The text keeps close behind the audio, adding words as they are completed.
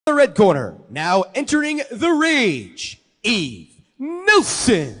red corner, now entering the rage, Eve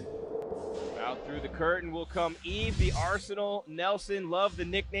Nelson. Out through the curtain will come Eve, the Arsenal Nelson. Love the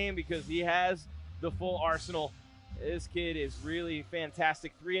nickname because he has the full arsenal. This kid is really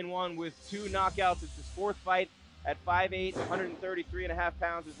fantastic. 3-1 with 2 knockouts. It's his 4th fight at 5'8", 133.5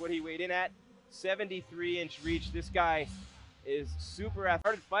 pounds is what he weighed in at. 73-inch reach. This guy is super athletic.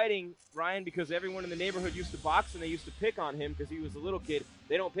 Started fighting, Ryan, because everyone in the neighborhood used to box and they used to pick on him because he was a little kid.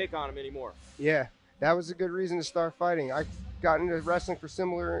 They don't pick on him anymore. Yeah, that was a good reason to start fighting. I got into wrestling for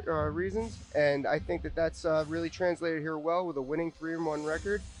similar reasons, and I think that that's really translated here well with a winning 3-1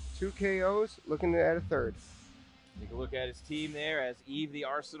 record, 2 KOs, looking at a 3rd. Take a look at his team there as Eve, the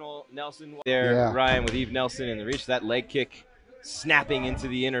Arsenal Nelson. There, yeah. Ryan with Eve Nelson in the reach. That leg kick snapping into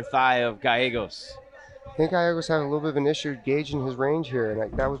the inner thigh of Gallegos. I think Gallegos had a little bit of an issue gauging his range here,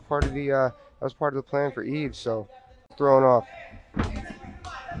 and that was part of the plan for Eve. So, throwing off.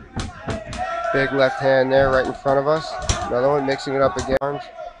 Big left hand there, right in front of us. Another one, mixing it up again.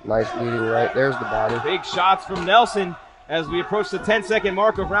 Nice leading right. There's the body. Big shots from Nelson as we approach the 10-second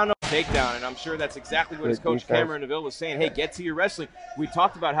mark of round takedown, and I'm sure that's exactly what his coach Cameron Neville was saying. Hey, get to your wrestling. We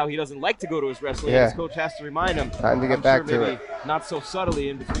talked about how he doesn't like to go to his wrestling. Yeah. His coach has to remind him. Time to get back to it. Not so subtly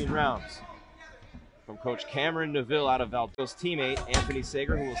in between rounds. From Coach Cameron Neville out of Valdo's teammate, Anthony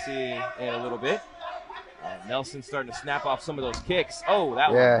Sager, who we'll see in a little bit. Nelson starting to snap off some of those kicks. Oh,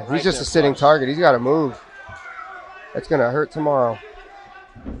 that one. Yeah, he's just a sitting target. He's got to move. That's going to hurt tomorrow.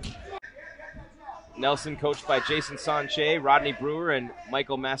 Nelson, coached by Jason Sanchez, Rodney Brewer, and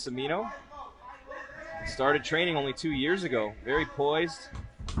Michael Massimino. Started training only 2 years ago. Very poised.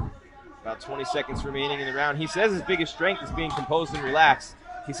 About 20 seconds remaining in the round. He says his biggest strength is being composed and relaxed.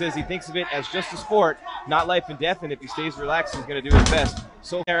 He says he thinks of it as just a sport, not life and death, and if he stays relaxed, he's going to do his best.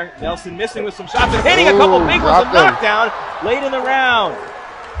 So there, Nelson missing with some shots and hitting a couple big ones of knockdown late in the round.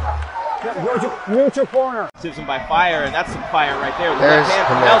 Neutral corner. Him by fire, and that's some fire right there. The left hand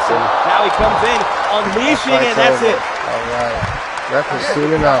from Nelson. Now he comes in, unleashing, and that's it. All right. Ref is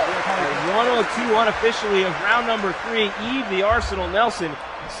soon enough. 102 unofficially of round number 3. Eve, the Arsenal Nelson,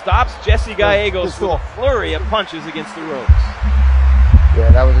 stops Jesse Gallegos with a flurry of punches against the ropes. Yeah,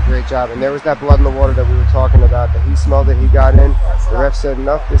 that was a great job. And there was that blood in the water that we were talking about. That he smelled it, he got in. The ref said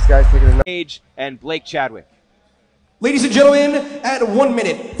enough. This guy's taking enough. Page and Blake Chadwick. Ladies and gentlemen, at 1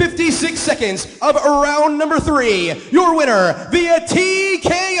 minute, 56 seconds of round number 3, your winner via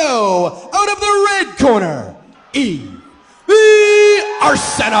TKO out of the red corner, Eve, the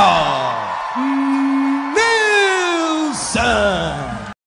Arsenal Nelson.